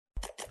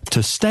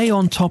To stay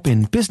on top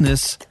in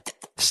business,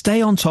 stay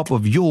on top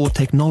of your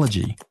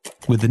technology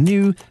with the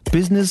new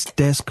Business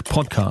Desk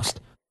podcast,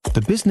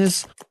 The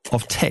Business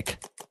of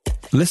Tech.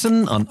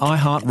 Listen on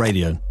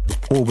iHeartRadio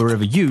or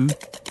wherever you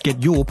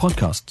get your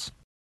podcasts.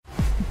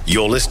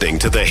 You're listening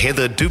to the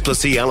Heather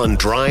Duplessis-Allen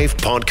Drive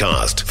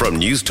podcast from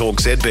News Talk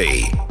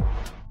ZB.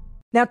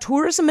 Now,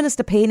 Tourism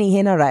Minister Peeni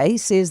Henare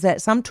says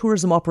that some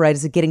tourism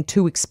operators are getting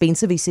too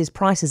expensive. He says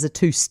prices are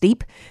too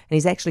steep, and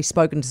he's actually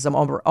spoken to some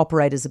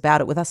operators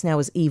about it. With us now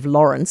is Eve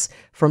Lawrence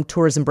from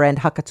tourism brand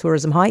Haka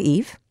Tourism. Hi,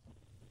 Eve.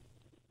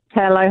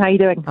 Hello, how are you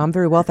doing? I'm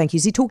very well, thank you.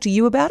 Has he talked to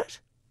you about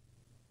it?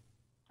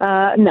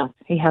 No,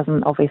 he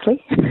hasn't,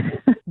 obviously.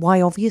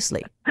 Why,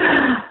 obviously?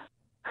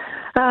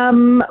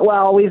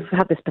 Well, we've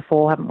had this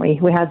before, haven't we?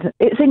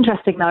 It's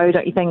interesting, though,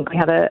 don't you think? We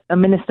had a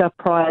minister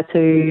prior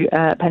to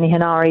Peeni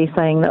Henare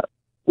saying that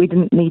we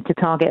didn't need to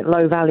target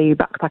low-value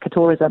backpacker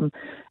tourism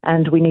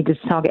and we needed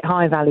to target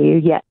high-value,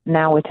 yet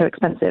now we're too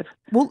expensive.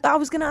 Well, I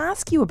was going to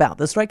ask you about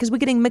this, right, because we're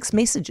getting mixed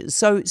messages.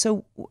 So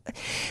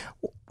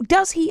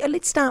does he,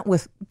 let's start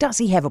with, does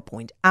he have a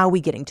point? Are we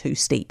getting too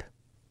steep?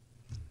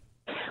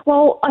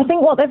 Well, I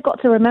think what they've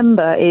got to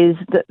remember is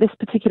that this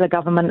particular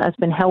government has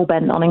been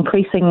hell-bent on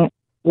increasing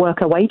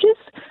worker wages.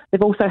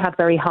 They've also had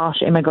very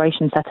harsh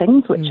immigration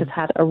settings, which has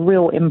had a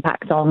real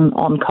impact on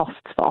costs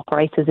for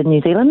operators in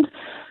New Zealand.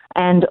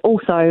 And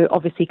also,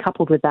 obviously,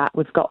 coupled with that,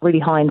 we've got really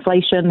high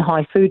inflation,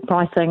 high food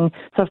pricing.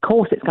 So, of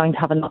course, it's going to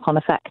have a knock-on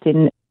effect,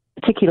 in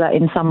particular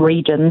in some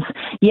regions.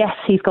 Yes,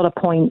 he's got a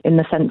point in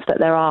the sense that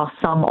there are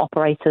some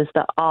operators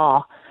that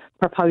are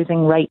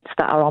proposing rates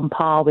that are on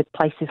par with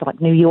places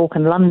like New York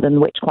and London,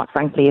 which, quite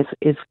frankly,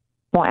 is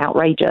quite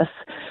outrageous.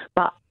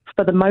 But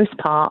for the most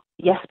part,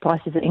 yes,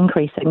 prices are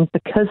increasing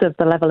because of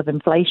the level of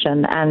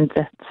inflation and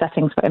the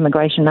settings for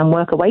immigration and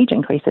worker wage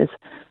increases.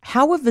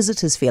 How are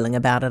visitors feeling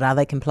about it? Are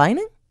they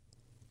complaining?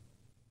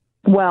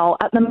 Well,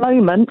 at the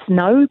moment,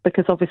 no,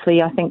 because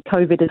obviously I think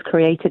COVID has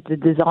created the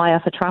desire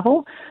for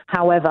travel.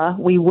 However,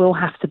 we will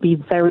have to be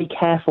very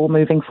careful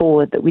moving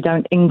forward that we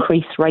don't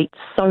increase rates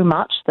so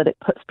much that it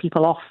puts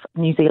people off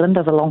New Zealand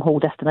as a long-haul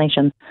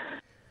destination.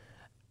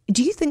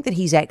 Do you think that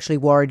he's actually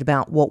worried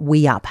about what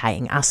we are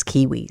paying, us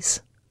Kiwis?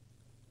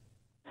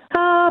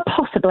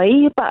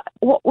 Possibly, but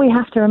what we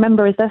have to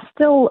remember is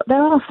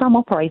there are some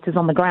operators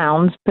on the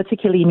ground,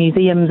 particularly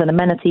museums and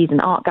amenities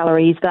and art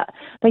galleries, that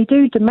they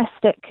do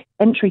domestic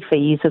entry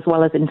fees as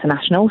well as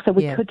international, so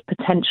we could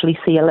potentially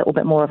see a little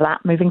bit more of that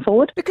moving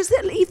forward. Because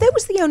that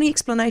was the only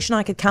explanation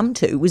I could come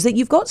to, was that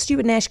you've got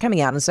Stuart Nash coming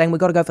out and saying we've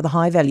got to go for the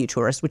high-value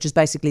tourist, which is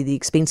basically the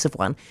expensive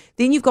one.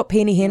 Then you've got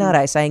Peeni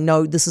Henare saying,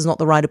 no, this is not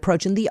the right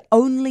approach, and the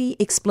only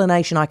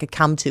explanation I could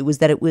come to was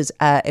that it was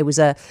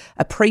a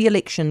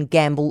pre-election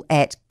gamble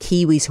at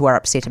Kiwis who are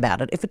upset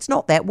about it. If it's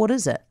not that, what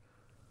is it?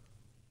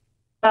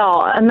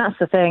 Oh, and that's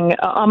the thing.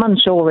 I'm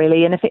unsure,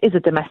 really. And if it is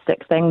a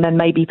domestic thing, then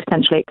maybe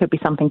potentially it could be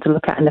something to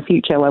look at in the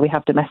future where we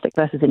have domestic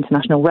versus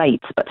international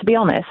rates. But to be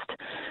honest,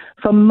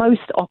 for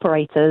most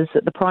operators,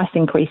 the price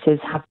increases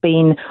have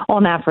been,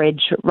 on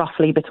average,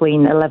 roughly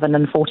between 11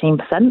 and 14%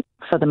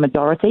 for the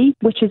majority,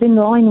 which is in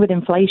line with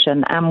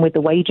inflation and with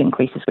the wage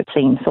increases we've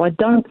seen. So I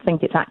don't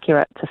think it's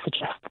accurate to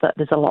suggest that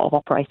there's a lot of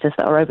operators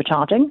that are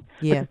overcharging,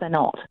 because they're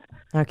not.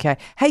 Okay.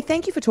 Hey,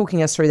 thank you for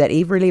talking us through that,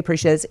 Eve. Really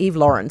appreciate it. It's Eve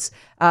Lawrence,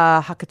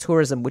 Haka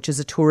Tourism, which is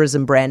a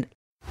tourism brand.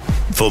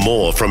 For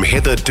more from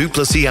Heather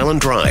Duplessis-Allen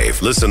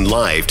Drive, listen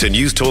live to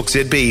News Talk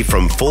ZB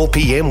from 4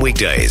 p.m.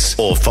 weekdays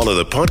or follow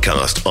the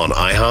podcast on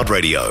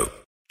iHeartRadio.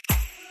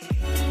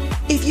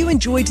 If you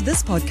enjoyed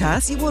this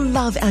podcast, you will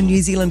love our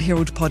New Zealand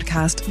Herald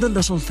podcast, The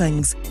Little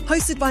Things,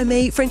 hosted by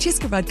me,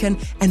 Francesca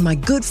Rudkin, and my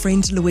good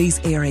friend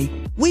Louise Airy.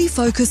 We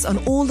focus on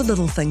all the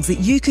little things that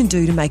you can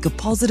do to make a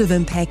positive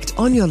impact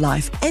on your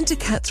life and to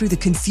cut through the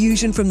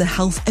confusion from the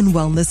health and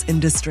wellness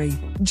industry.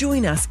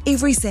 Join us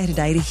every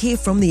Saturday to hear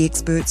from the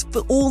experts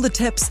for all the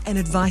tips and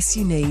advice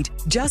you need.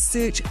 Just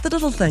search The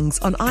Little Things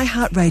on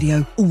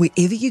iHeartRadio or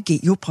wherever you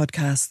get your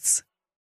podcasts.